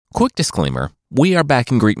Quick disclaimer, we are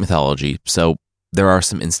back in Greek mythology, so there are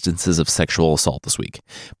some instances of sexual assault this week.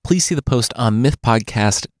 Please see the post on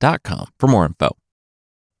mythpodcast.com for more info.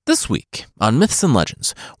 This week on Myths and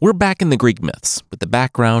Legends, we're back in the Greek myths with the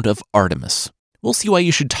background of Artemis. We'll see why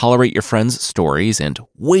you should tolerate your friends' stories and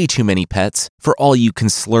way too many pets for all you can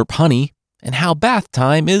slurp honey, and how bath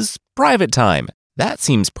time is private time. That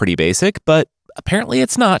seems pretty basic, but apparently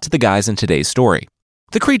it's not to the guys in today's story.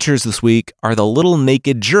 The creatures this week are the little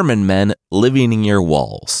naked German men living in your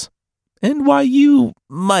walls, and why you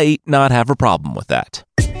might not have a problem with that.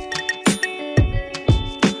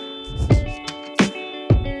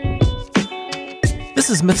 This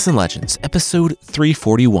is Myths and Legends, episode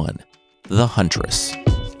 341, The Huntress.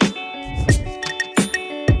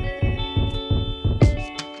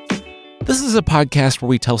 This is a podcast where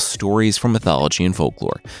we tell stories from mythology and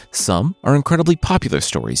folklore. Some are incredibly popular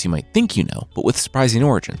stories you might think you know, but with surprising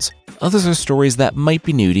origins. Others are stories that might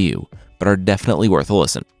be new to you, but are definitely worth a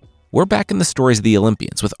listen. We're back in the stories of the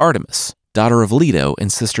Olympians with Artemis, daughter of Leto and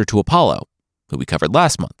sister to Apollo, who we covered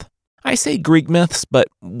last month. I say Greek myths, but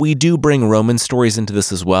we do bring Roman stories into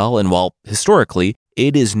this as well, and while historically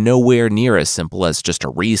it is nowhere near as simple as just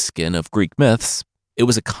a reskin of Greek myths, it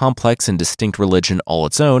was a complex and distinct religion all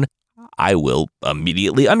its own. I will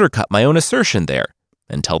immediately undercut my own assertion there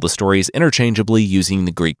and tell the stories interchangeably using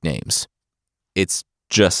the Greek names. It's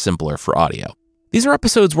just simpler for audio. These are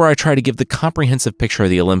episodes where I try to give the comprehensive picture of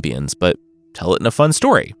the Olympians, but tell it in a fun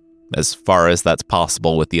story, as far as that's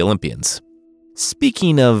possible with the Olympians.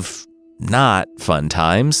 Speaking of not fun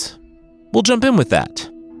times, we'll jump in with that,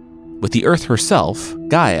 with the Earth herself,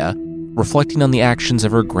 Gaia, reflecting on the actions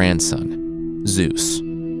of her grandson, Zeus.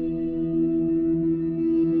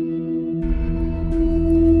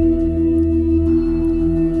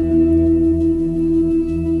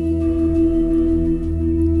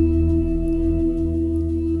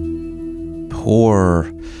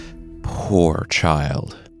 Poor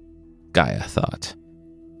child, Gaia thought.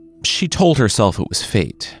 She told herself it was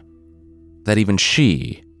fate, that even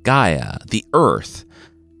she, Gaia, the Earth,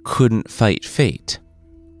 couldn't fight fate.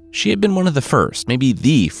 She had been one of the first, maybe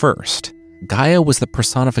the first. Gaia was the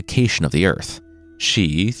personification of the Earth.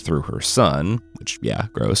 She, through her son, which,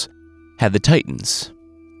 gross, had the Titans.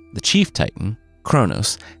 The chief Titan,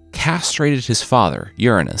 Kronos, castrated his father,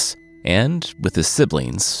 Uranus, and, with his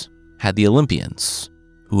siblings, had the Olympians,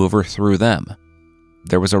 who overthrew them.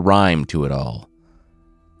 There was a rhyme to it all.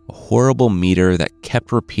 A horrible meter that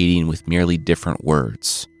kept repeating with merely different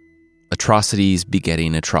words. Atrocities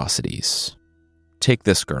begetting atrocities. Take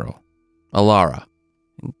this girl, Alara.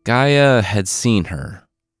 Gaia had seen her,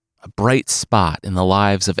 a bright spot in the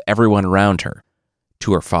lives of everyone around her.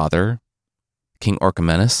 To her father, King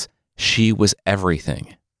Orchomenus, she was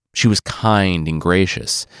everything. She was kind and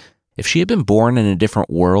gracious. If she had been born in a different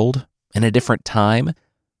world, in a different time,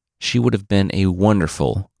 she would have been a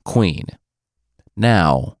wonderful queen.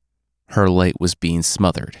 Now, her light was being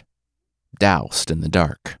smothered, doused in the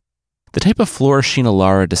dark. The type of flourishing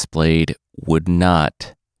Alara displayed would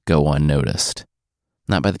not go unnoticed.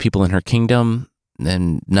 Not by the people in her kingdom,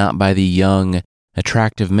 and not by the young,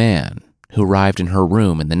 attractive man who arrived in her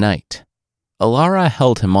room in the night. Alara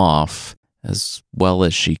held him off as well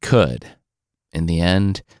as she could. In the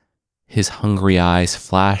end, his hungry eyes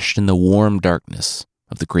flashed in the warm darkness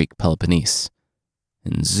of the Greek Peloponnese,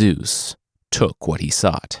 and Zeus took what he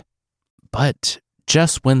sought. But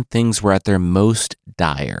just when things were at their most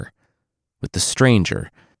dire, with the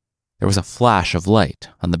stranger, there was a flash of light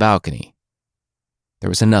on the balcony. There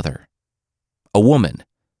was another. A woman.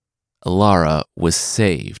 Alara was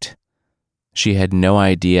saved. She had no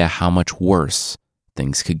idea how much worse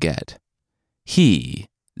things could get. He,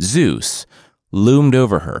 Zeus, loomed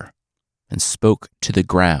over her and spoke to the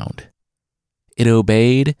ground. It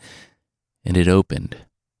obeyed, and it opened.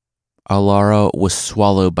 Alara was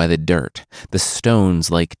swallowed by the dirt, the stones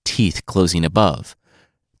like teeth closing above,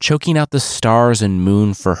 choking out the stars and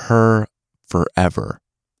moon for her forever.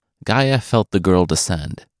 Gaia felt the girl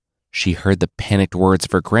descend. She heard the panicked words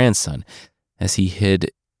of her grandson as he hid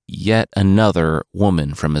yet another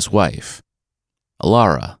woman from his wife.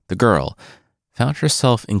 Alara, the girl, found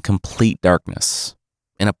herself in complete darkness,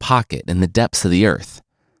 in a pocket in the depths of the earth.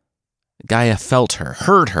 Gaia felt her,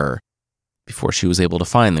 heard her, before she was able to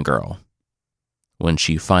find the girl. When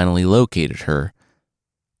she finally located her,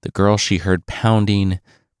 the girl she heard pounding,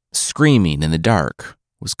 screaming in the dark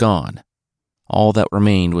was gone. All that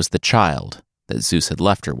remained was the child that Zeus had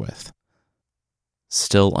left her with.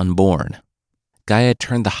 Still unborn, Gaia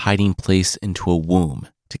turned the hiding place into a womb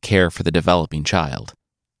to care for the developing child,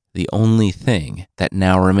 the only thing that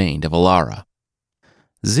now remained of Alara.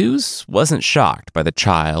 Zeus wasn't shocked by the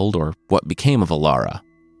child or what became of Alara,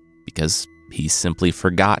 because he simply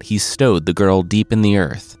forgot he stowed the girl deep in the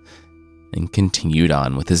earth and continued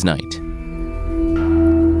on with his night.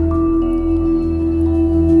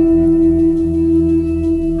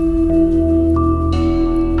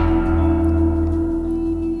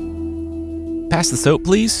 "Pass the soap,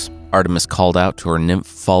 please," Artemis called out to her nymph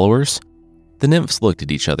followers. The nymphs looked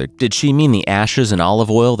at each other. Did she mean the ashes and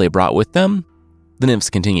olive oil they brought with them? The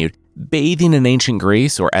nymphs continued, "Bathing in ancient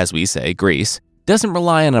Greece, or as we say, Greece, doesn't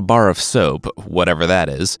rely on a bar of soap, whatever that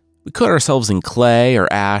is. We coat ourselves in clay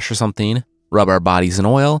or ash or something, rub our bodies in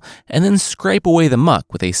oil, and then scrape away the muck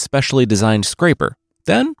with a specially designed scraper.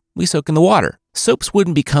 Then we soak in the water. Soaps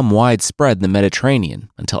wouldn't become widespread in the Mediterranean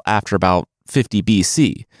until after about 50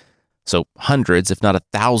 BC. So hundreds, if not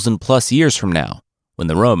 1,000 plus years from now, when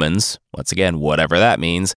the Romans, once again, whatever that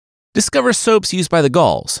means, discover soaps used by the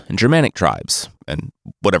Gauls and Germanic tribes, and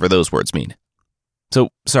whatever those words mean. So,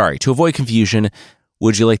 sorry, to avoid confusion,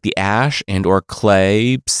 would you like the ash and or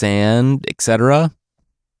clay, sand, etc.?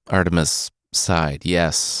 Artemis sighed,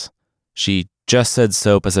 yes. She just said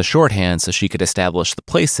soap as a shorthand so she could establish the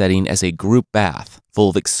place setting as a group bath full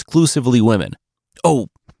of exclusively women. "Oh,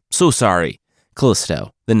 so sorry,"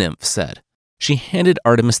 Callisto, the nymph, said. She handed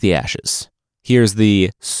Artemis the ashes. "Here's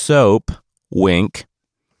the soap," wink.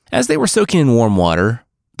 As they were soaking in warm water,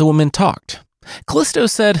 the women talked. Callisto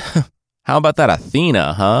said, "How about that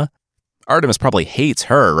Athena, huh? Artemis probably hates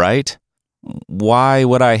her, right?" "Why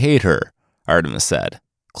would I hate her?" Artemis said,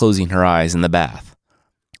 closing her eyes in the bath.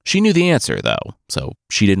 She knew the answer, though, so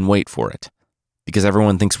she didn't wait for it. "Because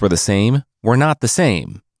everyone thinks we're the same? We're not the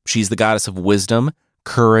same. She's the goddess of wisdom,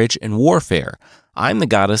 courage, and warfare. I'm the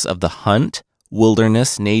goddess of the hunt,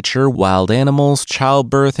 wilderness, nature, wild animals,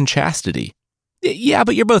 childbirth, and chastity." "Yeah,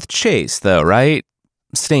 but you're both chaste, though, right?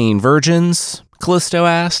 Staying virgins?" Callisto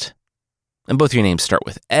asked. "And both your names start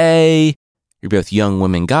with A. You're both young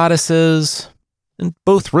women goddesses, and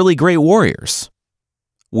both really great warriors."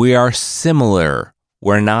 "We are similar.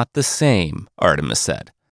 We're not the same," Artemis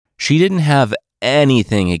said. She didn't have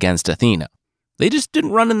anything against Athena. They just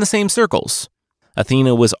didn't run in the same circles.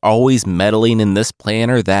 Athena was always meddling in this plan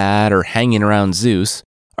or that, or hanging around Zeus.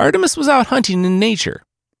 Artemis was out hunting in nature.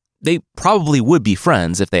 They probably would be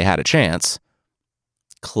friends if they had a chance.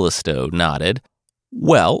 Callisto nodded.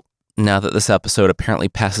 Well, now that this episode apparently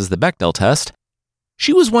passes the Bechdel test,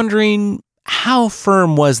 she was wondering, how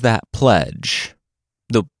firm was that pledge?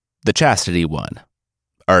 The chastity one.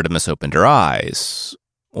 Artemis opened her eyes.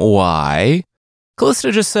 Why?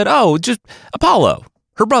 Callisto just said, just Apollo,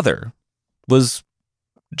 her brother, was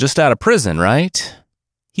just out of prison, right?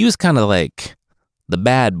 He was kind of like the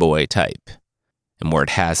bad boy type. And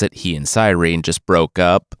word has it, he and Cyrene just broke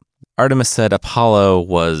up. Artemis said Apollo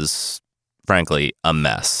was, frankly, a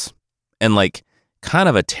mess. And kind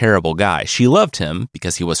of a terrible guy. She loved him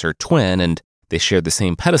because he was her twin and they shared the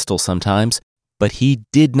same pedestal sometimes, but he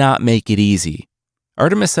did not make it easy.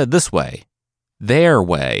 Artemis said this way, their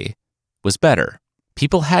way, was better.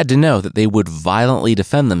 People had to know that they would violently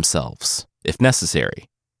defend themselves, if necessary,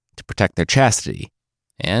 to protect their chastity.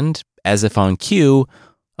 And, as if on cue,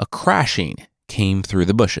 a crashing came through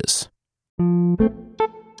the bushes.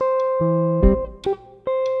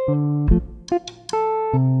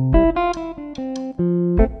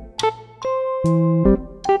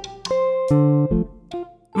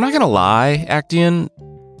 I'm not gonna lie, Actaeon,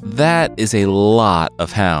 that is a lot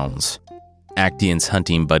of hounds. Actaeon's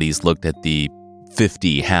hunting buddies looked at the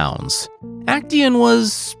 50 hounds. Actaeon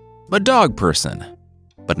was a dog person,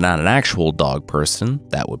 but not an actual dog person.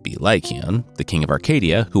 That would be Lycaon, the king of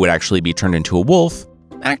Arcadia, who would actually be turned into a wolf.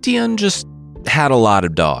 Actaeon just had a lot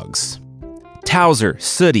of dogs. Towser,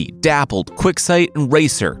 Sooty, Dappled, Quicksight, and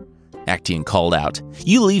Racer, Actaeon called out.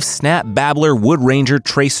 You leave Snap, Babbler, Wood Ranger,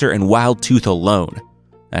 Tracer, and Wild Tooth alone.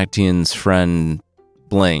 Actaeon's friend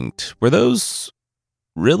blinked. Were those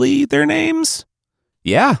really their names?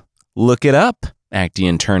 Yeah, look it up.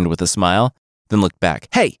 Actaeon turned with a smile, then looked back.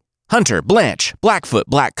 Hey, Hunter, Blanche, Blackfoot,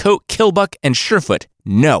 Blackcoat, Killbuck, and Surefoot.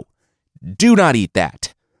 No, do not eat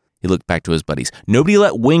that. He looked back to his buddies. Nobody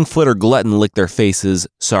let Wingfoot or Glutton lick their faces.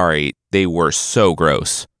 Sorry, they were so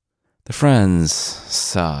gross. The friends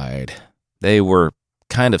sighed. They were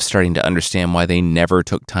kind of starting to understand why they never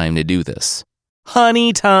took time to do this.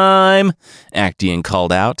 Honey time, Actaeon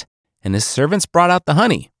called out, and his servants brought out the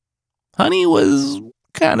honey. Honey was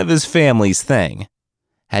kind of his family's thing.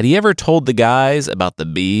 Had he ever told the guys about the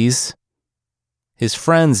bees? His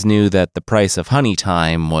friends knew that the price of honey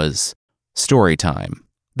time was story time.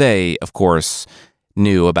 They, of course,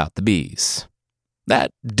 knew about the bees.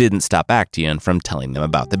 That didn't stop Actaeon from telling them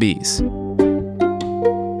about the bees.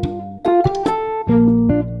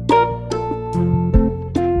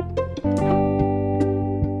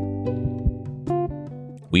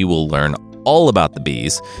 will learn all about the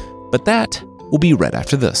bees, but that will be right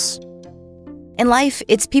after this. In life,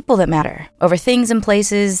 it's people that matter. Over things and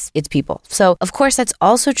places, it's people. So, of course, that's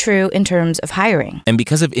also true in terms of hiring. And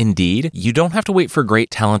because of Indeed, you don't have to wait for great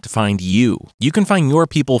talent to find you. You can find your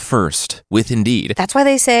people first with Indeed. That's why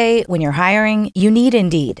they say when you're hiring, you need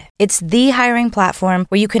Indeed. It's the hiring platform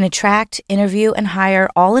where you can attract, interview, and hire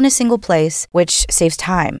all in a single place, which saves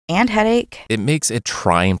time and headache. It makes a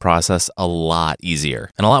trying process a lot easier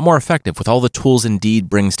and a lot more effective with all the tools Indeed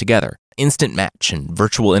brings together. Instant match and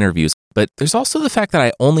virtual interviews. But there's also the fact that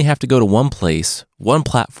I only have to go to one place, one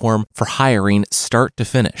platform for hiring start to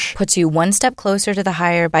finish. Puts you one step closer to the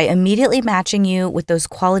hire by immediately matching you with those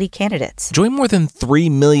quality candidates. Join more than 3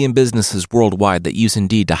 million businesses worldwide that use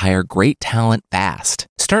Indeed to hire great talent fast.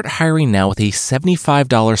 Start hiring now with a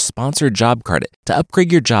 $75 sponsored job credit to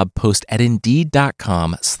upgrade your job post at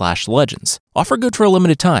Indeed.com/legends. Offer good for a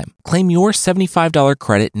limited time. Claim your $75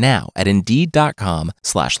 credit now at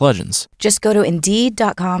Indeed.com/legends. Just go to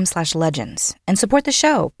Indeed.com/legends and support the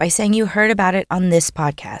show by saying you heard about it on this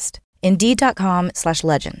podcast.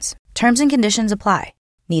 Indeed.com/legends. Terms and conditions apply.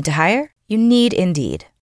 Need to hire? You need Indeed.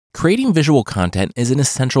 Creating visual content is an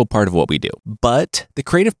essential part of what we do, but the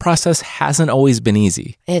creative process hasn't always been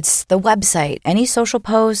easy. It's the website, any social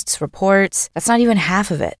posts, reports, that's not even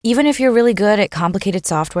half of it. Even if you're really good at complicated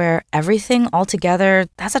software, everything all together,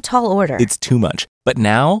 that's a tall order. It's too much. But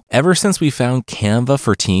now, ever since we found Canva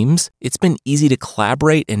for Teams, it's been easy to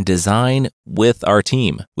collaborate and design with our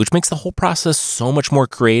team, which makes the whole process so much more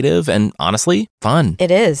creative and, honestly, fun.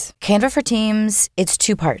 It is. Canva for Teams, it's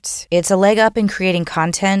 2 parts. It's a leg up in creating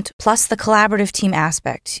content, plus the collaborative team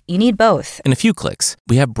aspect. You need both. In a few clicks,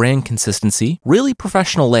 we have brand consistency, really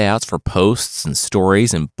professional layouts for posts and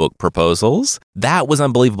stories and book proposals. That was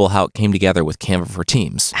unbelievable how it came together with Canva for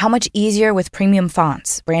Teams. How much easier with premium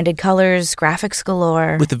fonts, branded colors, graphics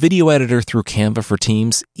galore. With the video editor through Canva for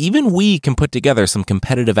Teams, even we can put together some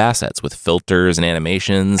competitive assets with filters and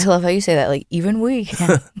animations. I love how you say that, like, even we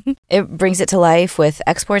can. It brings it to life with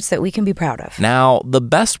exports that we can be proud of. Now, the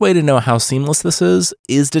best way to know how seamless this is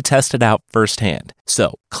to test it out firsthand.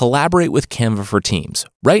 So, collaborate with Canva for Teams.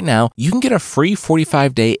 Right now, you can get a free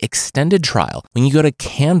 45-day extended trial when you go to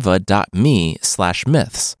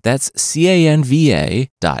canva.me/myths. That's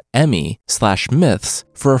canva.me/myths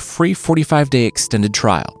for a free 45-day extended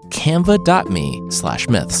trial.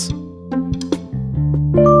 Canva.me/myths.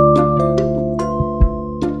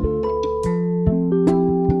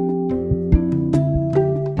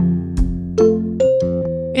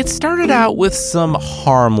 It started out with some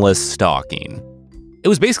harmless stalking. It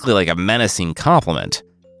was basically like a menacing compliment.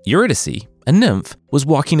 Eurydice, a nymph, was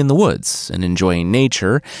walking in the woods and enjoying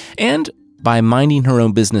nature, and by minding her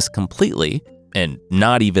own business completely, and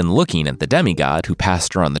not even looking at the demigod who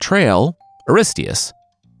passed her on the trail, Aristeus,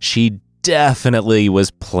 she definitely was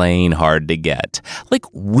playing hard to get. Like,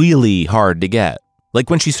 really hard to get. Like,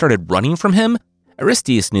 when she started running from him,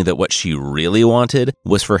 Aristeus knew that what she really wanted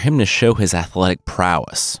was for him to show his athletic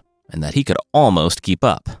prowess, and that he could almost keep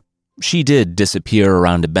up. She did disappear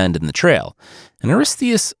around a bend in the trail, and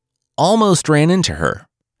Aristeus almost ran into her.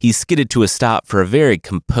 He skidded to a stop for a very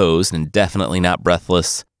composed and definitely not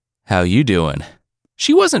breathless, "How you doing?"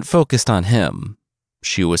 She wasn't focused on him.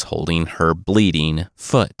 She was holding her bleeding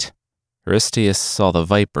foot. Aristeus saw the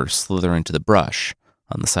viper slither into the brush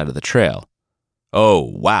on the side of the trail. "Oh,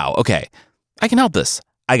 wow, okay. I can help this.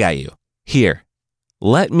 I got you. Here,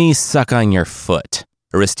 let me suck on your foot,"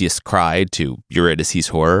 Aristeus cried to Eurydice's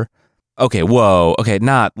horror. "Okay, whoa, okay,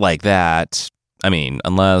 not like that. I mean,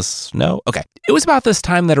 unless, no? Okay." It was about this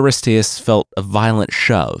time that Aristeus felt a violent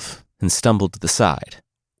shove and stumbled to the side.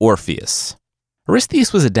 Orpheus.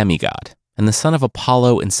 Aristeus was a demigod and the son of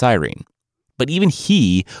Apollo and Cyrene, but even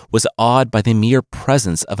he was awed by the mere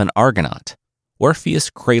presence of an Argonaut.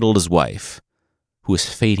 Orpheus cradled his wife, who was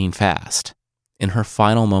fading fast. In her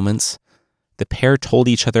final moments, the pair told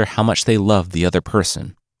each other how much they loved the other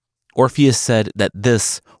person. Orpheus said that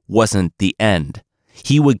this wasn't the end.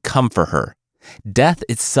 He would come for her. Death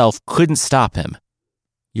itself couldn't stop him.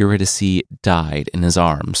 Eurydice died in his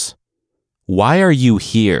arms. "Why are you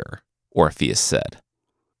here?" Orpheus said.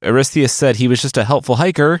 Aristeus said he was just a helpful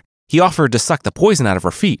hiker. He offered to suck the poison out of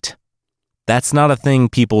her feet. "That's not a thing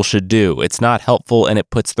people should do. It's not helpful and it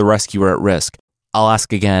puts the rescuer at risk. I'll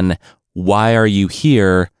ask again, why are you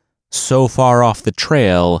here so far off the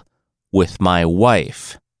trail with my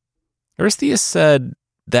wife?" Aristeus said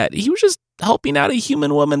that he was just helping out a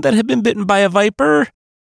human woman that had been bitten by a viper.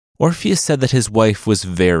 Orpheus said that his wife was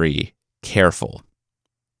very careful.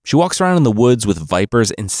 She walks around in the woods with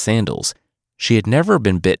vipers and sandals. She had never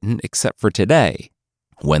been bitten except for today,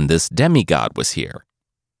 when this demigod was here.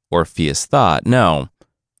 Orpheus thought. No,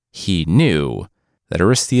 he knew that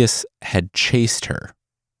Eurystheus had chased her.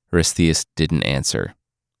 Eurystheus didn't answer.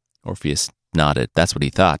 Orpheus nodded. That's what he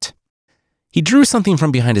thought. He drew something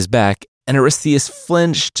from behind his back, and Eurystheus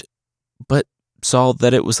flinched, but saw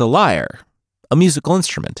that it was a lyre, a musical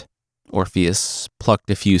instrument. Orpheus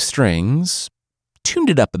plucked a few strings, tuned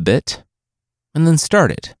it up a bit, and then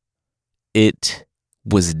started. It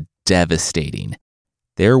was devastating.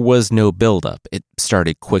 There was no buildup. It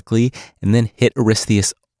started quickly and then hit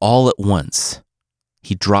Eurystheus all at once.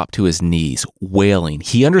 He dropped to his knees, wailing.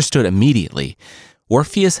 He understood immediately.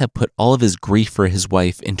 Orpheus had put all of his grief for his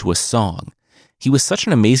wife into a song. He was such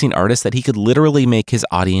an amazing artist that he could literally make his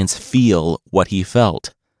audience feel what he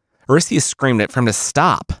felt. Eurystheus screamed at him to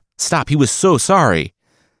stop. Stop, he was so sorry.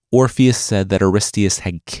 Orpheus said that Eurystheus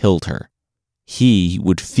had killed her. He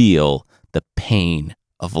would feel the pain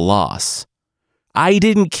of loss. I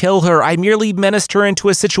didn't kill her. I merely menaced her into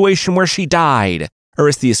a situation where she died,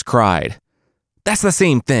 Eurystheus cried. That's the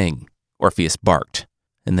same thing, Orpheus barked,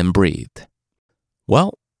 and then breathed.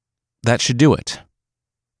 Well, that should do it.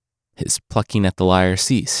 His plucking at the lyre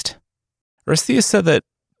ceased. Eurystheus said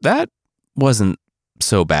that wasn't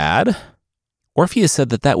so bad. Orpheus said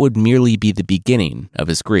that would merely be the beginning of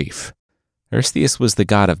his grief. Eurystheus was the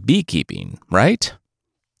god of beekeeping, right?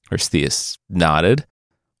 Eurystheus nodded.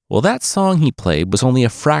 Well, that song he played was only a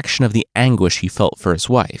fraction of the anguish he felt for his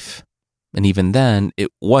wife. And even then, it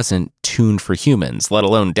wasn't tuned for humans, let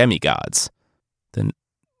alone demigods. Then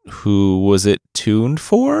who was it tuned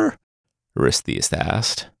for? Eurystheus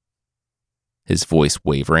asked, his voice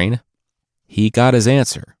wavering. He got his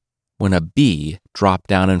answer when a bee dropped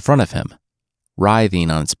down in front of him, writhing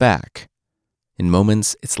on its back. In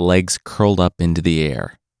moments, its legs curled up into the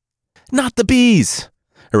air. Not the bees!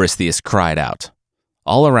 Eurystheus cried out.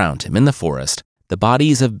 All around him in the forest, the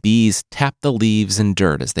bodies of bees tapped the leaves and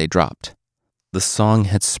dirt as they dropped. The song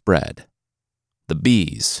had spread. The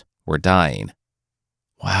bees were dying.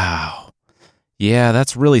 Wow. Yeah,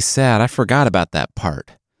 that's really sad. I forgot about that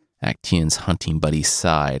part. Actaeon's hunting buddies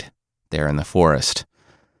sighed, there in the forest.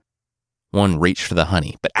 One reached for the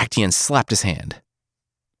honey, but Actaeon slapped his hand.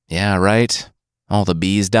 Yeah, right. All the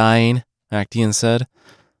bees dying, Actaeon said.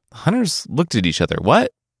 The hunters looked at each other.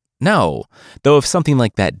 What? No. Though if something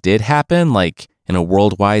like that did happen, like in a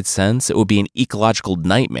worldwide sense, it would be an ecological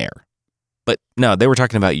nightmare. But no, they were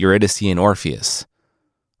talking about Eurydice and Orpheus.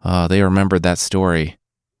 Oh, they remembered that story.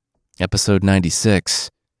 Episode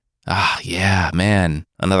 96. Ah, yeah, man.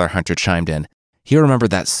 Another hunter chimed in. He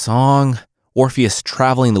remembered that song. Orpheus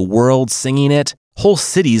traveling the world singing it. Whole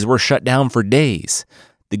cities were shut down for days.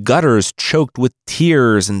 The gutters choked with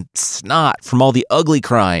tears and snot from all the ugly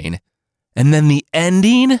crying. And then the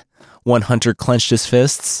ending? One hunter clenched his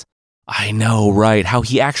fists. I know, right? How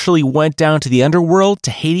he actually went down to the underworld,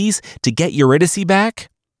 to Hades, to get Eurydice back?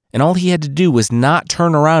 And all he had to do was not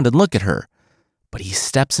turn around and look at her. But he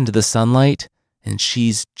steps into the sunlight, and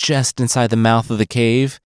she's just inside the mouth of the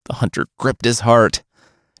cave. The hunter gripped his heart.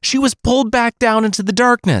 She was pulled back down into the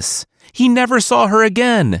darkness. He never saw her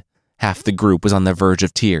again. Half the group was on the verge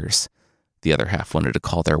of tears. The other half wanted to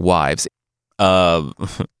call their wives.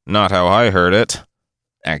 Not how I heard it,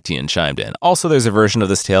 Actaeon chimed in. Also, there's a version of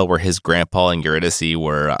this tale where his grandpa and Eurydice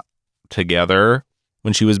were together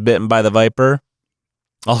when she was bitten by the viper.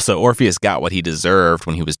 Also, Orpheus got what he deserved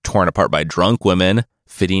when he was torn apart by drunk women,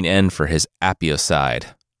 fitting end for his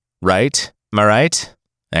apiocide. Right? Am I right?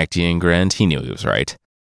 Actaeon grinned. He knew he was right.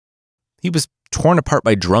 He was torn apart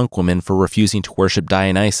by drunk women for refusing to worship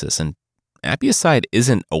Dionysus, and apiocide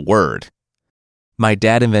isn't a word. My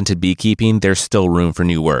dad invented beekeeping. There's still room for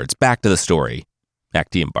new words. Back to the story.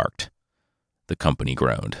 Actaeon barked. The company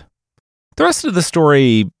groaned. The rest of the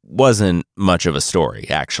story wasn't much of a story,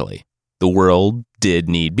 actually. The world did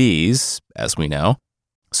need bees, as we know.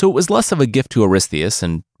 So it was less of a gift to Eurystheus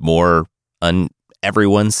and more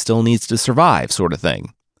everyone still needs to survive sort of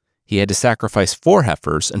thing. He had to sacrifice 4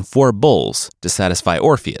 heifers and 4 bulls to satisfy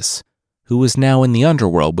Orpheus, who was now in the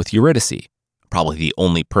underworld with Eurydice, probably the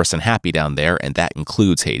only person happy down there, and that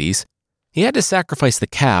includes Hades. He had to sacrifice the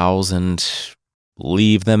cows and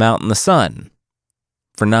leave them out in the sun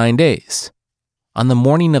for 9 days. On the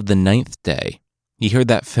morning of the 9th day, he heard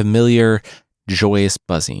that familiar, joyous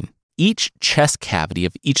buzzing. Each chest cavity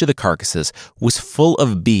of each of the carcasses was full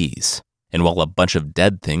of bees, and while a bunch of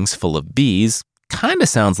dead things full of bees kind of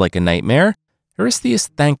sounds like a nightmare, Eurystheus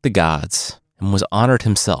thanked the gods and was honored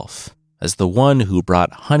himself as the one who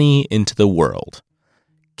brought honey into the world.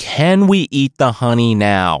 Can we eat the honey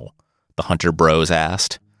now? The hunter bros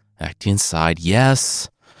asked. Actaeon sighed. Yes,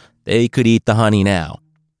 they could eat the honey now.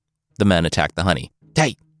 The men attacked the honey.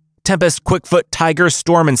 Hey, Tempest, Quickfoot, Tiger,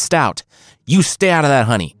 Storm, and Stout. You stay out of that,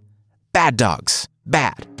 honey. Bad dogs.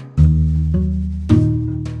 Bad.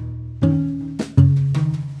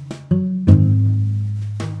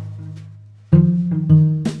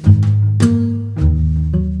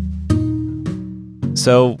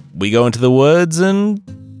 So we go into the woods and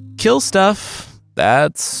kill stuff.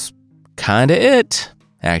 That's kinda it,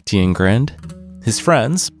 Actaeon grinned. His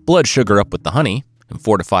friends, blood sugar up with the honey, and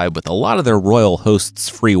fortified with a lot of their royal host's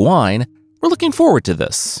free wine, were looking forward to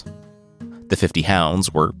this. The 50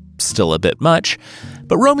 hounds were still a bit much,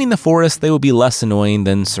 but roaming the forest they would be less annoying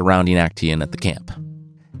than surrounding Actaeon at the camp.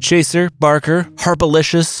 Chaser, Barker,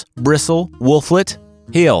 Harpalicious, Bristle, Wolflet,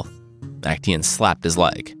 heel. Actaeon slapped his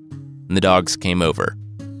leg, and the dogs came over.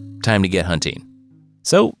 Time to get hunting.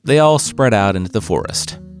 So they all spread out into the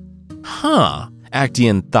forest.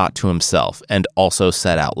 Actaeon thought to himself and also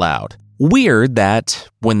said out loud. Weird that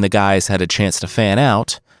when the guys had a chance to fan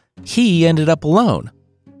out, he ended up alone.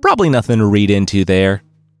 Probably nothing to read into there.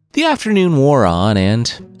 The afternoon wore on,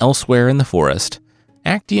 and elsewhere in the forest,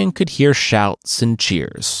 Actaeon could hear shouts and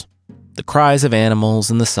cheers, the cries of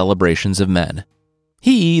animals and the celebrations of men.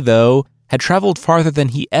 He, though, had traveled farther than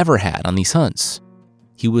he ever had on these hunts.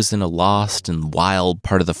 He was in a lost and wild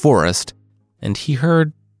part of the forest, and he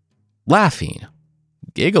heard laughing,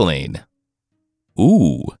 giggling.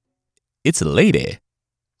 Ooh, it's a lady.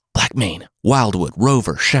 Blackmane, Wildwood,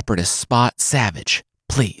 Rover, Shepherdess, Spot, Savage.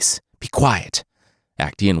 Please, be quiet,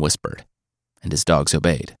 Actaeon whispered, and his dogs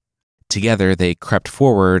obeyed. Together, they crept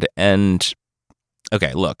forward and...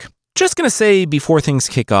 Okay, look, just gonna say before things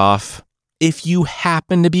kick off, if you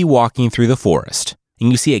happen to be walking through the forest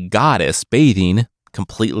and you see a goddess bathing,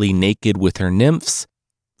 completely naked with her nymphs,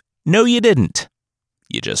 no, you didn't.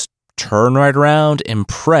 You just turn right around and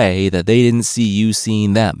pray that they didn't see you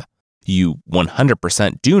seeing them. You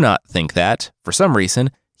 100% do not think that, for some reason,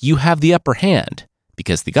 you have the upper hand,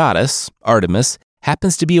 because the goddess, Artemis,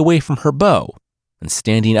 happens to be away from her bow and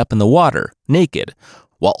standing up in the water, naked,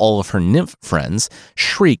 while all of her nymph friends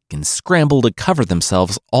shriek and scramble to cover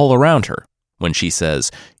themselves all around her. When she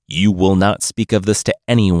says, "You will not speak of this to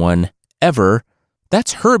anyone, ever,"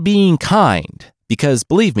 that's her being kind, because,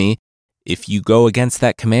 believe me, if you go against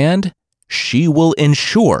that command, she will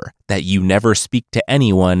ensure that you never speak to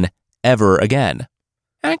anyone ever again.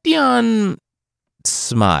 Actaeon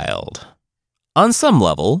smiled. On some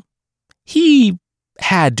level, he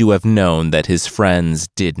had to have known that his friends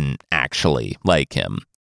didn't actually like him,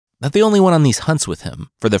 that they only went on these hunts with him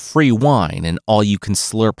for the free wine and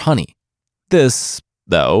all-you-can-slurp honey. This,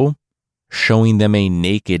 though, showing them a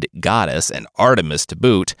naked goddess and Artemis to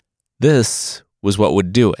boot, this was what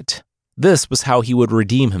would do it. This was how he would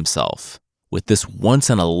redeem himself, with this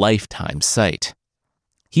once-in-a-lifetime sight.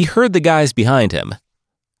 He heard the guys behind him,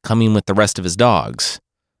 coming with the rest of his dogs.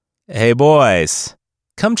 "Hey boys,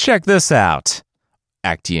 come check this out,"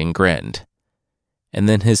 Actaeon grinned. And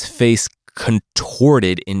then his face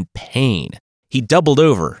contorted in pain. He doubled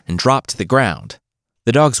over and dropped to the ground,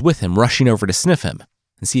 the dogs with him rushing over to sniff him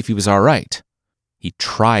and see if he was all right. He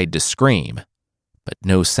tried to scream, but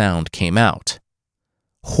no sound came out.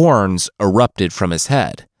 Horns erupted from his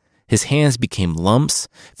head. His hands became lumps,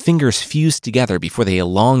 fingers fused together before they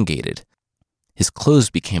elongated. His clothes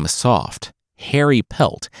became a soft, hairy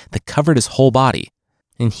pelt that covered his whole body,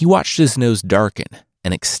 and he watched his nose darken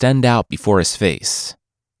and extend out before his face.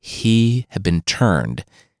 He had been turned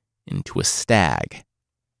into a stag.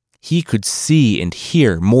 He could see and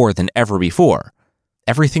hear more than ever before.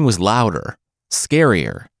 Everything was louder,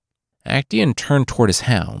 scarier. Actaeon turned toward his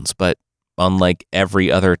hounds, but unlike every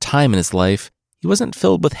other time in his life, he wasn't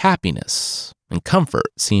filled with happiness and comfort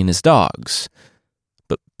seeing his dogs,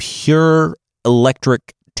 but pure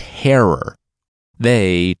electric terror.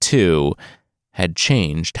 They, too, had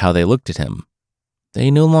changed how they looked at him. They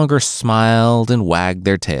no longer smiled and wagged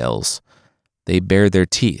their tails. They bared their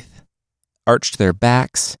teeth, arched their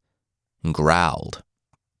backs, and growled.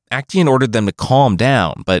 Actaeon ordered them to calm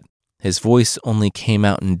down, but his voice only came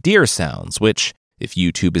out in deer sounds, which, if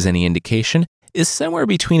YouTube is any indication, is somewhere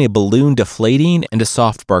between a balloon deflating and a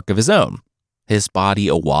soft bark of his own. His body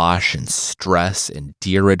awash in stress and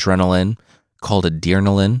deer adrenaline, called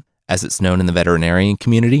adrenalin, as it's known in the veterinarian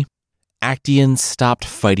community. Actaeon stopped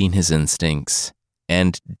fighting his instincts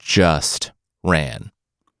and just ran.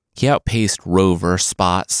 He outpaced Rover,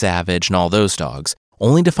 Spot, Savage, and all those dogs,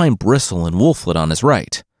 only to find Bristle and Wolflet on his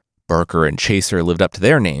right. Barker and Chaser lived up to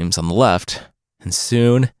their names on the left, and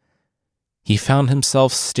soon he found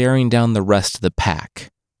himself staring down the rest of the pack,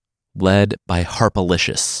 led by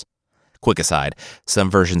Harpalicious. Quick aside, some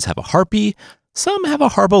versions have a harpy, some have a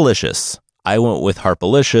Harpalicious. I went with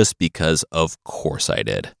Harpalicious because of course I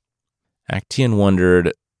did. Actaeon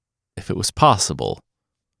wondered if it was possible.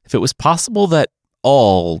 If it was possible that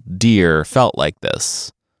all deer felt like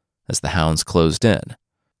this as the hounds closed in,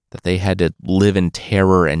 that they had to live in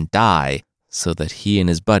terror and die so that he and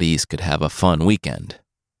his buddies could have a fun weekend.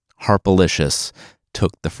 Harpalicious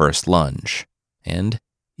took the first lunge, and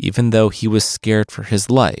even though he was scared for his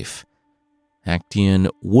life, Actaeon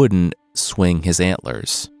wouldn't swing his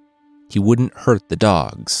antlers. He wouldn't hurt the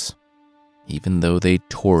dogs, even though they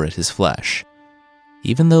tore at his flesh,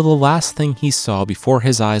 even though the last thing he saw before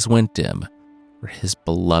his eyes went dim were his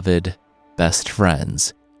beloved best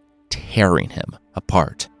friends tearing him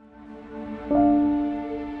apart.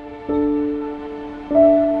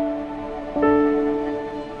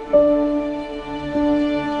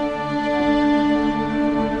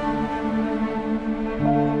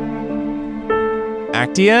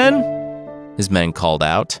 Actaeon? His men called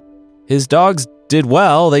out. His dogs did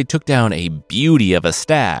well. They took down a beauty of a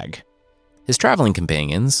stag. His traveling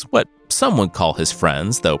companions, what some would call his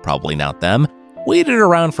friends, though probably not them, waited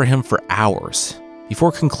around for him for hours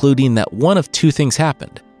before concluding that one of two things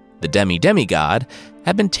happened. The demigod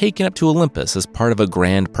had been taken up to Olympus as part of a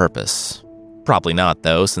grand purpose. Probably not,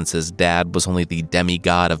 though, since his dad was only the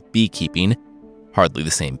demigod of beekeeping, hardly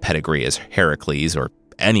the same pedigree as Heracles or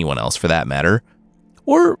anyone else for that matter.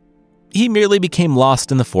 Or he merely became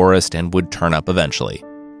lost in the forest and would turn up eventually.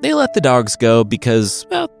 They let the dogs go because,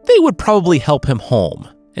 well, they would probably help him home,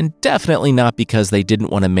 and definitely not because they didn't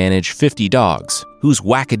want to manage 50 dogs, whose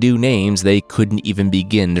wackadoo names they couldn't even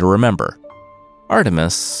begin to remember.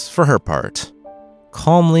 Artemis, for her part,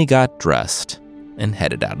 calmly got dressed and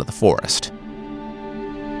headed out of the forest.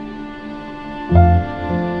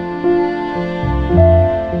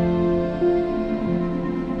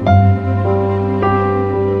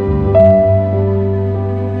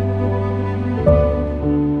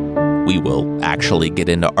 We will actually get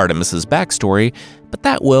into Artemis's backstory, but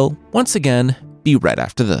that will, once again, be right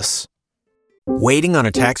after this. Waiting on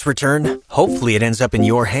a tax return? Hopefully it ends up in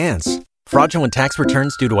your hands. Fraudulent tax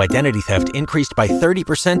returns due to identity theft increased by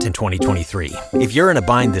 30% in 2023. If you're in a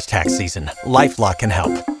bind this tax season, LifeLock can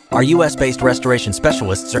help. Our U.S.-based restoration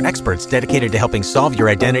specialists are experts dedicated to helping solve your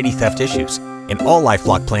identity theft issues. And all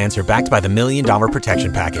LifeLock plans are backed by the $1 Million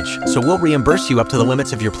Protection Package. So we'll reimburse you up to the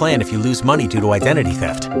limits of your plan if you lose money due to identity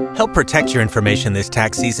theft. Help protect your information this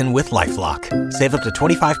tax season with LifeLock. Save up to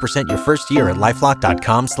 25% your first year at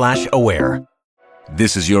LifeLock.com/aware.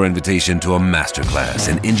 This is your invitation to a masterclass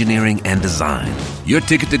in engineering and design. Your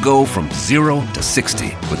ticket to go from 0 to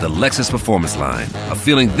 60 with the Lexus Performance Line. A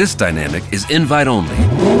feeling this dynamic is invite only.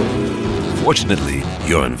 Fortunately,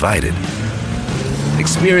 you're invited.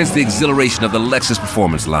 Experience the exhilaration of the Lexus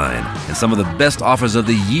Performance Line and some of the best offers of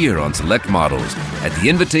the year on select models at the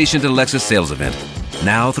Invitation to Lexus sales event,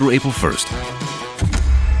 now through April 1st.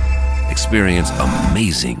 Experience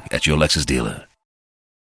amazing at your Lexus dealer.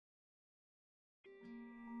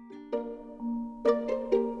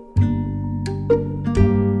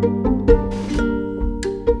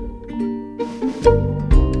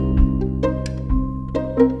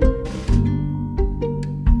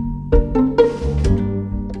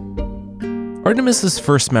 Artemis's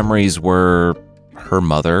first memories were her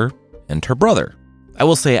mother and her brother. I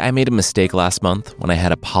will say I made a mistake last month when I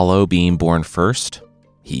had Apollo being born first.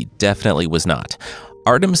 He definitely was not.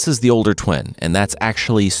 Artemis is the older twin, and that's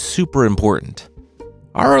actually super important.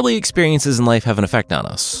 Our early experiences in life have an effect on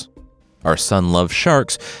us. Our son loves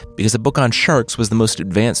sharks because a book on sharks was the most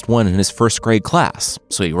advanced one in his first grade class,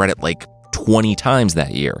 so he read it like 20 times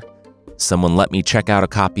that year. Someone let me check out a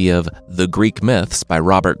copy of The Greek Myths by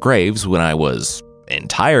Robert Graves when I was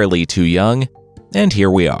entirely too young, and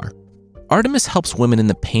here we are. Artemis helps women in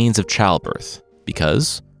the pains of childbirth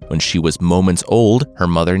because when she was moments old, her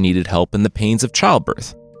mother needed help in the pains of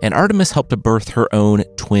childbirth, and Artemis helped to birth her own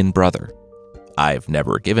twin brother. I've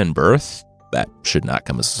never given birth. That should not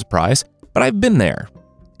come as a surprise, but I've been there.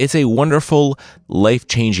 It's a wonderful,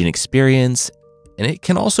 life-changing experience, and it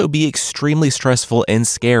can also be extremely stressful and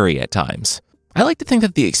scary at times. I like to think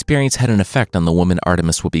that the experience had an effect on the woman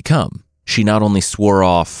Artemis would become. She not only swore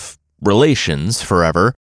off relations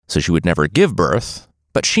forever, so she would never give birth,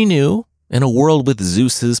 but she knew, in a world with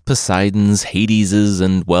Zeus's, Poseidon's, Hades's,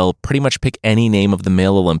 and, well, pretty much pick any name of the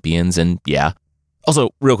male Olympians, and yeah.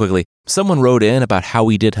 Also, real quickly, someone wrote in about how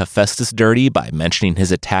he did Hephaestus dirty by mentioning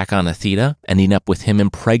his attack on Athena, ending up with him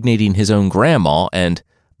impregnating his own grandma, and,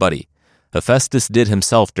 buddy, Hephaestus did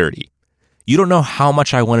himself dirty. You don't know how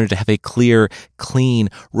much I wanted to have a clear, clean,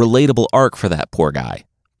 relatable arc for that poor guy.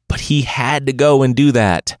 But he had to go and do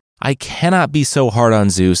that. I cannot be so hard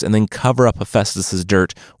on Zeus and then cover up Hephaestus'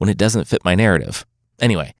 dirt when it doesn't fit my narrative.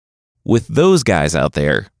 Anyway, with those guys out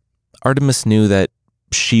there, Artemis knew that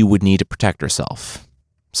she would need to protect herself.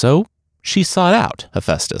 So she sought out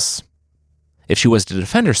Hephaestus. If she was to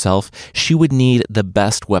defend herself, she would need the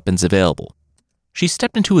best weapons available. She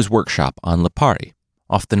stepped into his workshop on Lipari,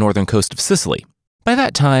 off the northern coast of Sicily. By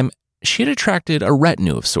that time, she had attracted a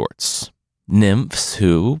retinue of sorts. Nymphs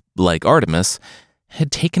who, like Artemis,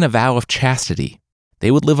 had taken a vow of chastity.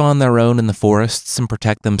 They would live on their own in the forests and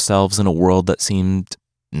protect themselves in a world that seemed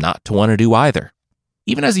not to want to do either.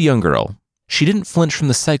 Even as a young girl, she didn't flinch from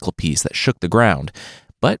the cyclopes that shook the ground,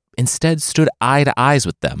 but instead stood eye to eyes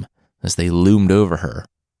with them as they loomed over her.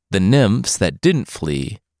 The nymphs that didn't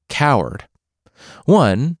flee cowered.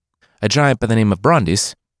 One, a giant by the name of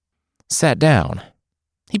Brondis, sat down.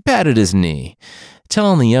 He patted his knee,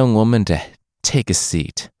 telling the young woman to take a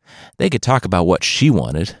seat. They could talk about what she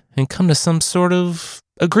wanted and come to some sort of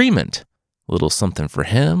agreement. Little something for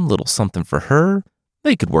him, little something for her.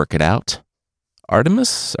 They could work it out.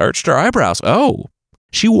 Artemis arched her eyebrows. Oh!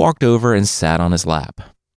 She walked over and sat on his lap.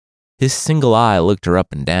 His single eye looked her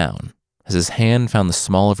up and down. As his hand found the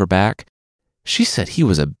small of her back, she said he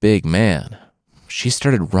was a big man. She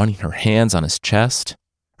started running her hands on his chest.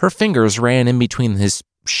 Her fingers ran in between his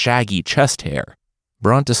shaggy chest hair.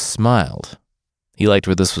 Brontes smiled. He liked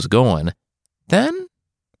where this was going. Then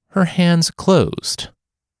her hands closed.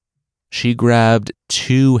 She grabbed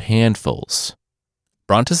 2 handfuls.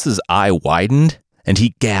 Brontes's eye widened, and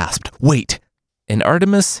he gasped, "Wait!" And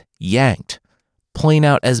Artemis yanked, pulling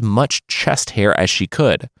out as much chest hair as she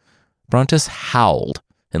could. Brontes howled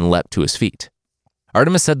and leapt to his feet.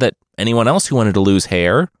 Artemis said that anyone else who wanted to lose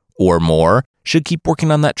hair, or more, should keep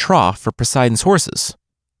working on that trough for Poseidon's horses.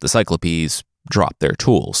 The Cyclopes dropped their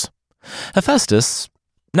tools. Hephaestus,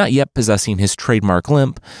 not yet possessing his trademark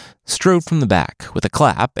limp, strode from the back with a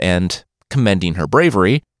clap and, commending her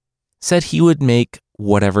bravery, said he would make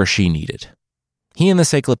whatever she needed. He and the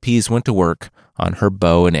Cyclopes went to work on her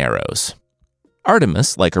bow and arrows.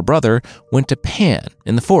 Artemis, like her brother, went to Pan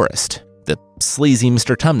in the forest, the sleazy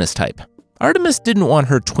Mr. Tumnus type. Artemis didn't want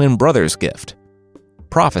her twin brother's gift.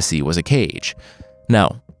 Prophecy was a cage.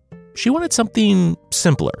 No, she wanted something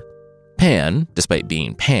simpler. Pan, despite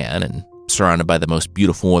being Pan and surrounded by the most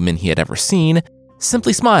beautiful women he had ever seen,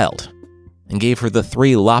 simply smiled and gave her the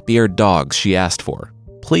 3 lop-eared dogs she asked for,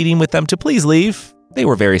 pleading with them to please leave. They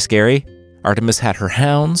were very scary. Artemis had her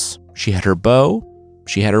hounds, she had her bow,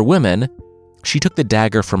 she had her women. She took the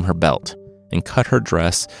dagger from her belt and cut her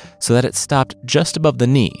dress so that it stopped just above the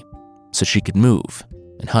knee so she could move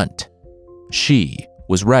and hunt. She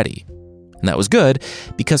was ready, and that was good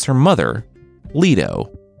because her mother,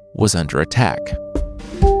 Leto, was under attack.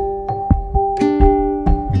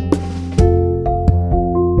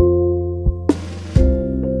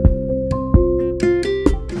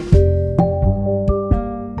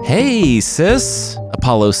 "Hey, sis,"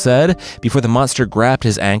 Apollo said before the monster grabbed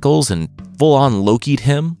his ankles and full-on Loki'd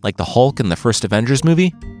him like the Hulk in the first Avengers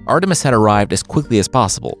movie. Artemis had arrived as quickly as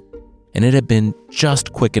possible, and it had been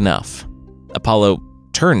just quick enough. Apollo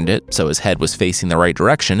turned it so his head was facing the right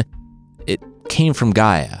direction. It came from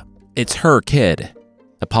Gaia. "It's her kid,"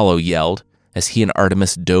 Apollo yelled as he and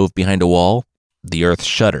Artemis dove behind a wall. The earth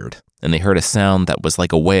shuddered, and they heard a sound that was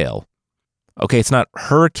like a wail. "Okay, it's not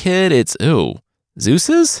her kid, it's,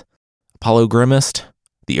 Zeus's?" Apollo grimaced.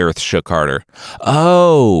 The earth shook harder.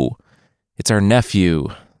 "Oh, it's our nephew,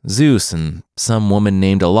 Zeus, and some woman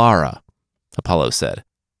named Alara," Apollo said.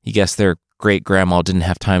 He guessed their great-grandma didn't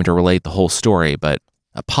have time to relate the whole story, but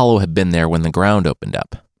Apollo had been there when the ground opened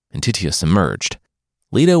up, and Tityus emerged.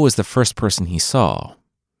 Leto was the first person he saw,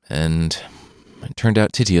 and it turned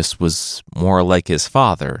out Tityus was more like his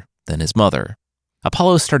father than his mother.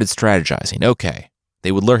 Apollo started strategizing. Okay,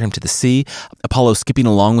 they would lure him to the sea, Apollo skipping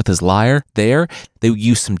along with his lyre. There, they would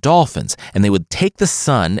use some dolphins, and they would take the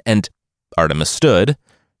sun, and Artemis stood,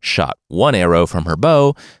 shot 1 arrow from her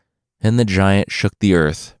bow, and the giant shook the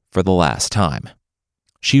earth for the last time.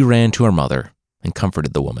 She ran to her mother and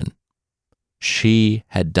comforted the woman. She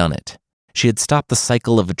had done it. She had stopped the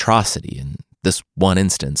cycle of atrocity in this one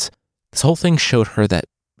instance. This whole thing showed her that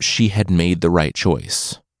she had made the right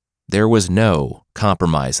choice. There was no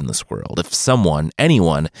compromise in this world. If someone,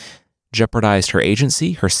 anyone, jeopardized her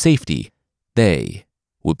agency, her safety, they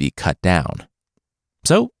would be cut down.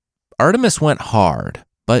 So Artemis went hard,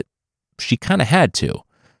 but she kind of had to.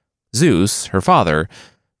 Zeus, her father,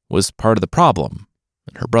 was part of the problem,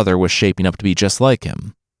 and her brother was shaping up to be just like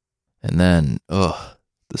him. And then,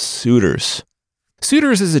 the suitors.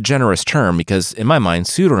 Suitors is a generous term because, in my mind,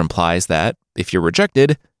 suitor implies that, if you're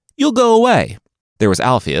rejected, you'll go away. There was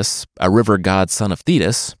Alpheus, a river god son of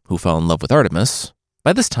Thetis, who fell in love with Artemis.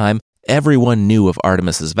 By this time, everyone knew of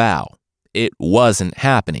Artemis's vow. It wasn't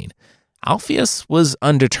happening. Alpheus was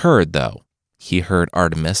undeterred, though. He heard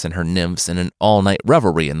Artemis and her nymphs in an all-night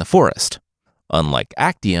revelry in the forest. Unlike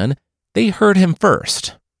Actaeon, they heard him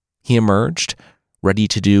first. He emerged, ready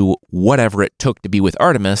to do whatever it took to be with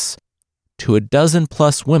Artemis, to a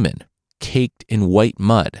dozen-plus women, caked in white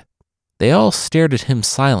mud. They all stared at him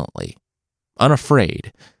silently,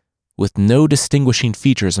 unafraid, with no distinguishing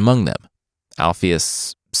features among them.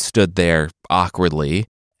 Alpheus stood there awkwardly,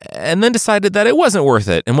 and then decided that it wasn't worth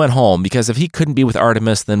it and went home, because if he couldn't be with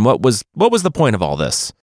Artemis, then what was the point of all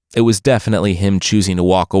this? It was definitely him choosing to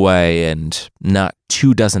walk away and not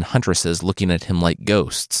 24 huntresses looking at him like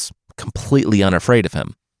ghosts, completely unafraid of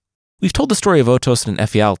him. We've told the story of Otos and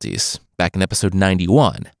Ephialtes back in episode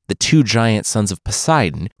 91, the two giant sons of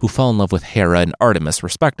Poseidon who fell in love with Hera and Artemis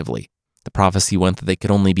respectively. The prophecy went that they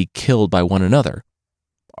could only be killed by one another.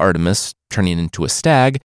 Artemis, turning into a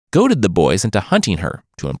stag, goaded the boys into hunting her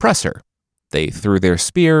to impress her. They threw their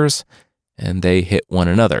spears, and they hit one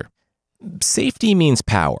another. Safety means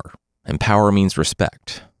power, and power means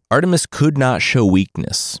respect. Artemis could not show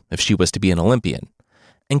weakness if she was to be an Olympian,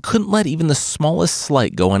 and couldn't let even the smallest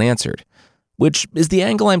slight go unanswered, which is the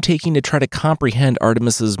angle I'm taking to try to comprehend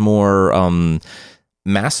Artemis's more,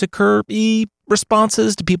 massacre-y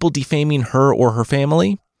responses to people defaming her or her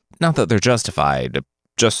family. Not that they're justified,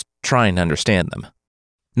 just trying to understand them.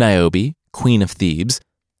 Niobe, queen of Thebes,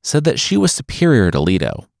 said that she was superior to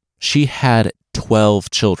Leto. She had 12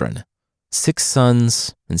 children, 6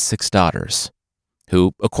 sons and 6 daughters,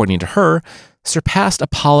 who, according to her, surpassed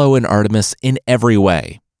Apollo and Artemis in every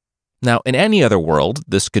way. Now, in any other world,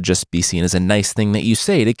 this could just be seen as a nice thing that you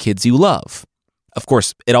say to kids you love. Of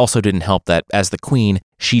course, it also didn't help that, as the queen,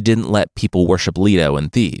 she didn't let people worship Leto in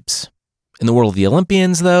Thebes. In the world of the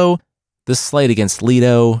Olympians, though, this slight against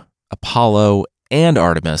Leto, Apollo, and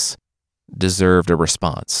Artemis deserved a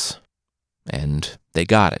response. And they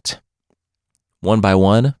got it. One by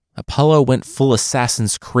one, Apollo went full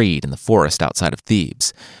Assassin's Creed in the forest outside of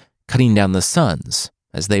Thebes, cutting down the sons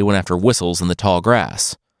as they went after whistles in the tall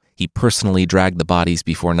grass. He personally dragged the bodies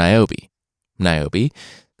before Niobe. Niobe,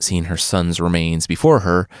 seeing her son's remains before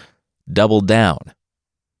her, doubled down.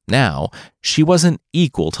 Now, she wasn't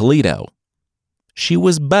equal to Leto. She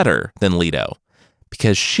was better than Leto,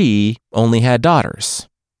 because she only had daughters.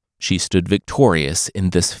 She stood victorious in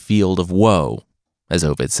this field of woe, as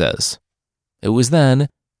Ovid says. It was then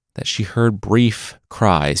that she heard brief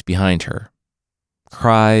cries behind her.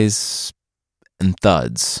 Cries and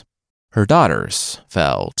thuds. Her daughters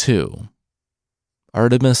fell, too.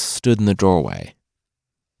 Artemis stood in the doorway.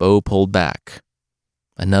 Bow pulled back.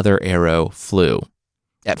 Another arrow flew.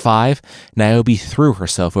 At 5, Niobe threw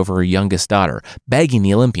herself over her youngest daughter, begging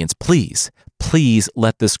the Olympians, please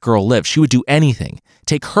let this girl live. She would do anything.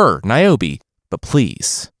 Take her, Niobe, but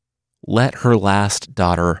please, let her last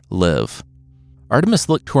daughter live. Artemis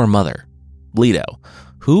looked to her mother, Leto,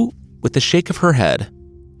 who, with a shake of her head,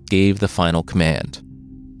 gave the final command.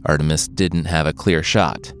 Artemis didn't have a clear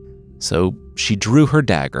shot, so she drew her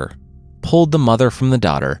dagger, pulled the mother from the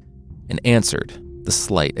daughter, and answered the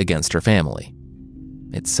slight against her family.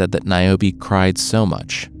 It said that Niobe cried so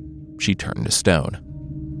much, she turned to stone.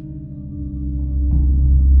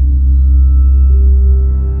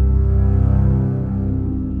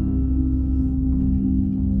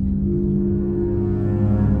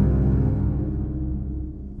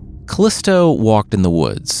 Callisto walked in the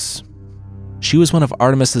woods. She was one of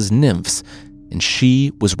Artemis's nymphs, and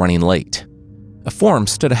she was running late. A form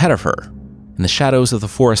stood ahead of her. In the shadows of the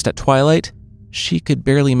forest at twilight, she could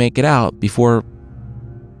barely make it out before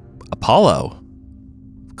Apollo.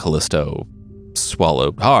 Callisto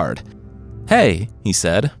swallowed hard. Hey, he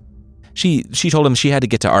said. She told him she had to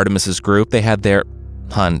get to Artemis's group. They had their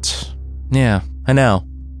hunt. Yeah, I know.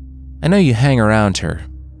 I know you hang around her.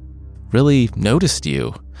 Really noticed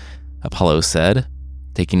you, Apollo said,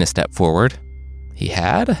 taking a step forward. He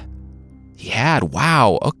had?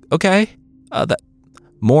 Wow, okay. That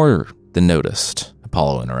more than noticed,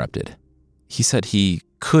 Apollo interrupted. He said he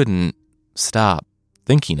couldn't stop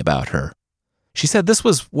thinking about her. She said this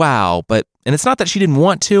was wow, and it's not that she didn't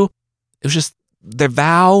want to, it was just their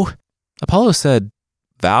vow. Apollo said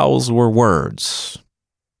vows were words.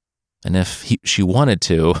 And if she wanted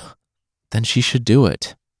to, then she should do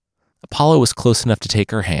it. Apollo was close enough to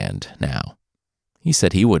take her hand now. He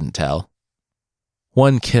said he wouldn't tell.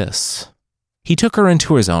 One kiss. He took her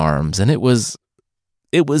into his arms, and it was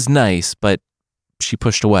nice, but she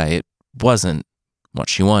pushed away. It wasn't what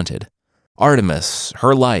she wanted. Artemis,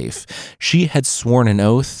 her life, she had sworn an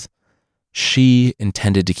oath. She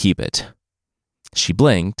intended to keep it. She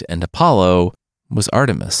blinked, and Apollo was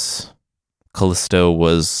Artemis. Callisto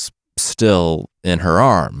was still in her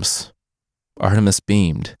arms. Artemis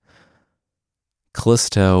beamed.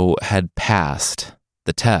 Callisto had passed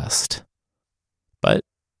the test. But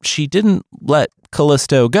she didn't let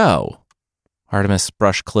Callisto go. Artemis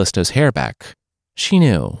brushed Callisto's hair back. She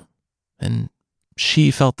knew, and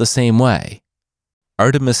she felt the same way.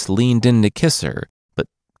 Artemis leaned in to kiss her, but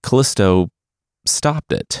Callisto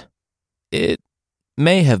stopped it. It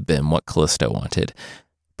may have been what Callisto wanted,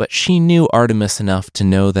 but she knew Artemis enough to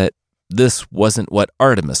know that this wasn't what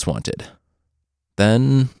Artemis wanted.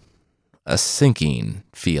 Then, a sinking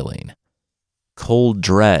feeling. Cold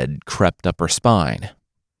dread crept up her spine.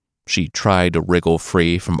 She tried to wriggle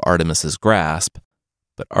free from Artemis's grasp,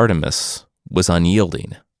 but Artemis was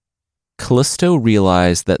unyielding. Callisto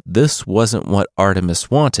realized that this wasn't what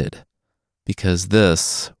Artemis wanted, because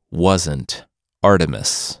this wasn't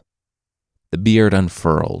Artemis. The beard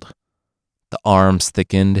unfurled, the arms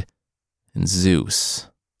thickened, and Zeus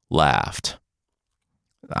laughed.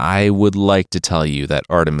 I would like to tell you that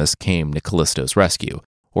Artemis came to Callisto's rescue,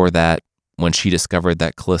 or that when she discovered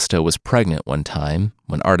that Callisto was pregnant one time,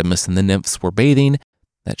 when Artemis and the nymphs were bathing,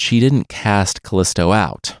 that she didn't cast Callisto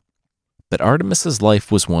out. But Artemis's life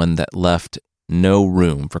was one that left no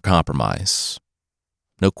room for compromise.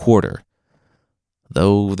 No quarter.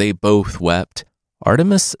 Though they both wept,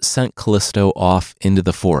 Artemis sent Callisto off into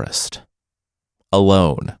the forest.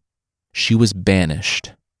 Alone. She was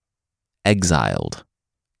banished. Exiled.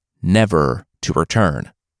 Never to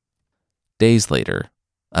return. Days later,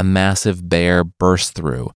 a massive bear burst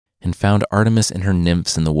through and found Artemis and her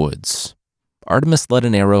nymphs in the woods. Artemis let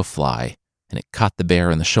an arrow fly, and it caught the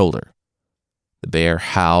bear in the shoulder. The bear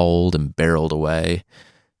howled and barreled away.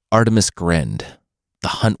 Artemis grinned. The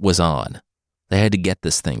hunt was on. They had to get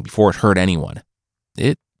this thing before it hurt anyone.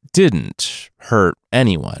 It didn't hurt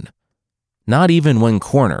anyone. Not even when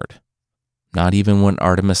cornered. Not even when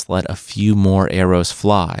Artemis let a few more arrows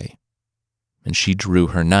fly. And she drew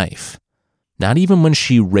her knife. Not even when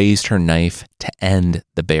she raised her knife to end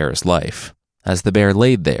the bear's life. As the bear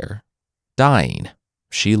laid there, dying,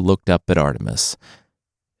 she looked up at Artemis.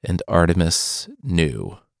 And Artemis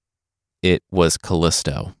knew. It was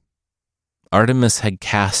Callisto. Artemis had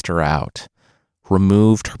cast her out,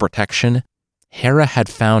 removed her protection. Hera had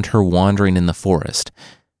found her wandering in the forest,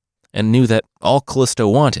 and knew that all Callisto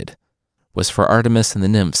wanted was for Artemis and the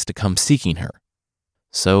nymphs to come seeking her.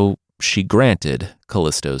 So she granted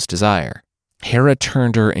Callisto's desire. Hera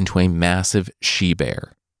turned her into a massive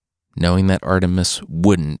she-bear, knowing that Artemis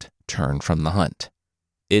wouldn't turn from the hunt.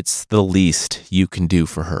 It's the least you can do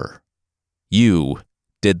for her. You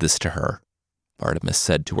did this to her, Artemis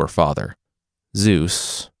said to her father.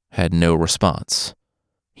 Zeus had no response.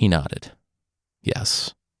 He nodded.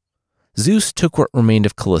 Yes. Zeus took what remained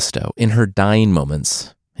of Callisto in her dying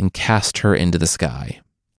moments and cast her into the sky.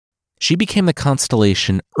 She became the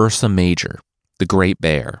constellation Ursa Major, the Great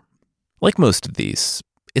Bear. Like most of these,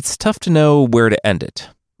 it's tough to know where to end it.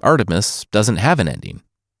 Artemis doesn't have an ending.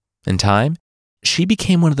 In time, she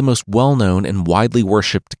became one of the most well-known and widely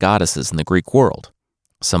worshipped goddesses in the Greek world.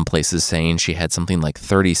 Some places saying she had something like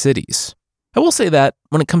 30 cities. I will say that,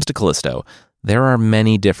 when it comes to Callisto, there are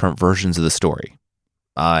many different versions of the story.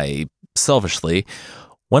 I, selfishly,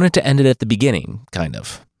 wanted to end it at the beginning, kind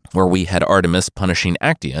of, where we had Artemis punishing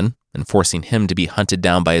Actaeon and forcing him to be hunted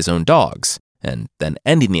down by his own dogs, and then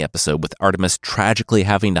ending the episode with Artemis tragically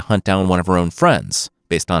having to hunt down one of her own friends,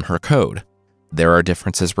 based on her code. There are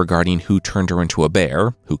differences regarding who turned her into a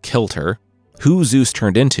bear, who killed her, who Zeus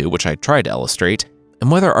turned into, which I tried to illustrate,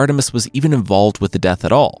 and whether Artemis was even involved with the death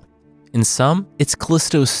at all. In some, it's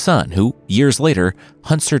Callisto's son who, years later,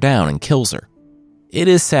 hunts her down and kills her. It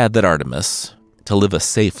is sad that Artemis, to live a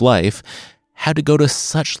safe life, had to go to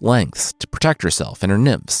such lengths to protect herself and her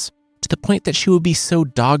nymphs, to the point that she would be so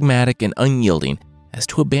dogmatic and unyielding as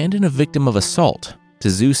to abandon a victim of assault to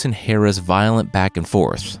Zeus and Hera's violent back and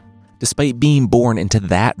forth, despite being born into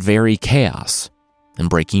that very chaos and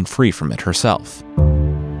breaking free from it herself.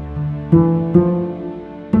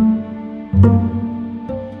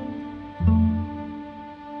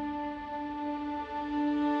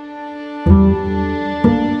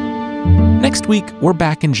 Next week, we're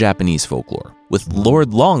back in Japanese folklore with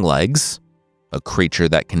Lord Longlegs, a creature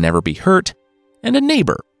that can never be hurt, and a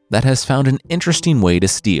neighbor that has found an interesting way to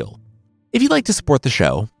steal. If you'd like to support the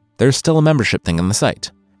show, there's still a membership thing on the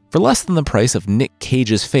site. For less than the price of Nick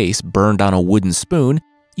Cage's face burned on a wooden spoon,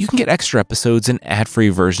 you can get extra episodes and ad-free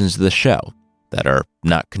versions of the show that are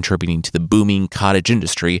not contributing to the booming cottage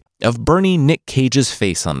industry of burning Nick Cage's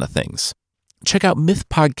face onto things. Check out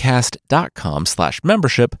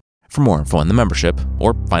mythpodcast.com/membership for more info on the membership,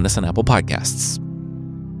 or find us on Apple Podcasts.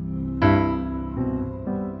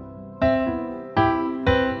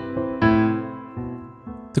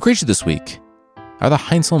 The creature this week are the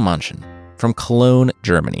Heinzelmännchen from Cologne,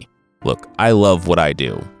 Germany. Look, I love what I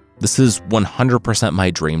do. This is 100% my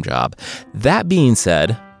dream job. That being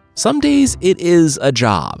said, some days it is a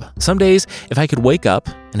job. Some days, if I could wake up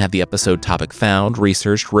and have the episode topic found,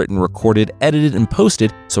 researched, written, recorded, edited, and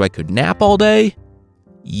posted so I could nap all day,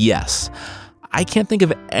 yes. I can't think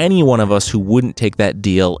of any one of us who wouldn't take that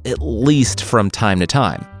deal at least from time to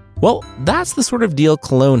time. Well, that's the sort of deal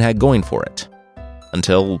Cologne had going for it.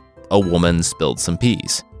 Until a woman spilled some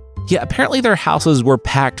peas. Yeah, apparently their houses were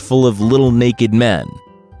packed full of little naked men,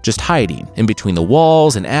 just hiding in between the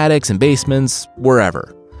walls and attics and basements,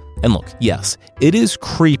 wherever. And look, yes, it is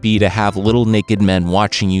creepy to have little naked men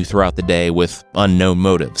watching you throughout the day with unknown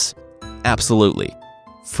motives. Absolutely.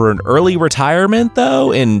 For an early retirement,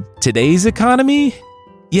 though, in today's economy?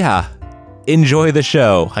 Yeah, enjoy the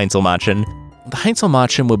show, Heinzelmännchen. The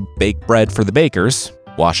Heinzelmännchen would bake bread for the bakers,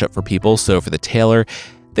 wash up for people, sew for the tailor.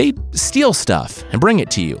 They'd steal stuff and bring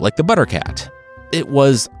it to you, like the Buttercat. It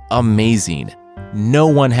was amazing. No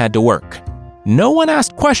one had to work. No one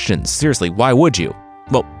asked questions. Seriously, why would you?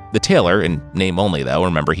 Well, the tailor, in name only though,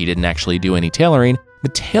 remember he didn't actually do any tailoring, the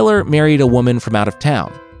tailor married a woman from out of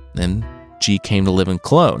town, and she came to live in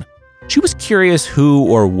Cologne. She was curious who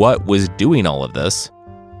or what was doing all of this,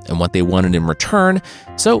 and what they wanted in return,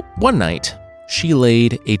 so one night, she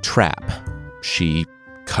laid a trap. She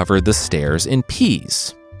covered the stairs in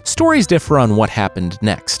peas. Stories differ on what happened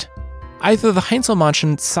next. Either the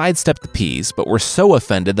Heinzelmännchen sidestepped the peas, but were so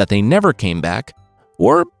offended that they never came back,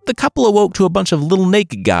 or the couple awoke to a bunch of little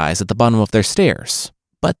naked guys at the bottom of their stairs.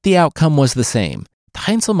 But the outcome was the same. The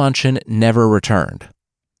Heinzelmännchen never returned.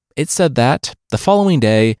 It said that, the following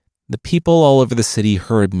day, the people all over the city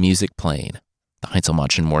heard music playing. The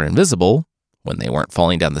Heinzelmännchen were invisible, when they weren't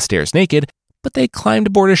falling down the stairs naked, but they climbed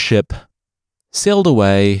aboard a ship, sailed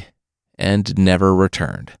away, and never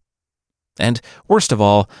returned. And worst of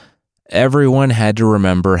all, everyone had to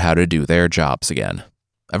remember how to do their jobs again.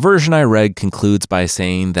 A version I read concludes by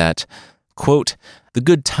saying that, quote, the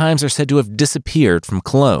good times are said to have disappeared from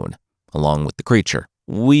Cologne, along with the creature.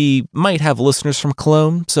 We might have listeners from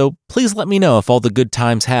Cologne, so please let me know if all the good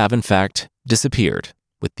times have, in fact, disappeared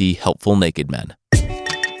with the helpful naked men.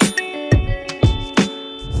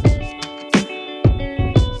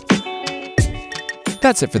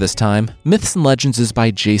 That's it for this time. Myths and Legends is by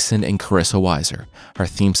Jason and Carissa Weiser. Our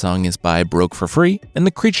theme song is by Broke for Free, and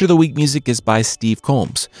the Creature of the Week music is by Steve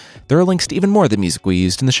Combs. There are links to even more of the music we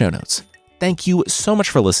used in the show notes. Thank you so much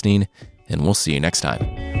for listening, and we'll see you next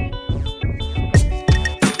time.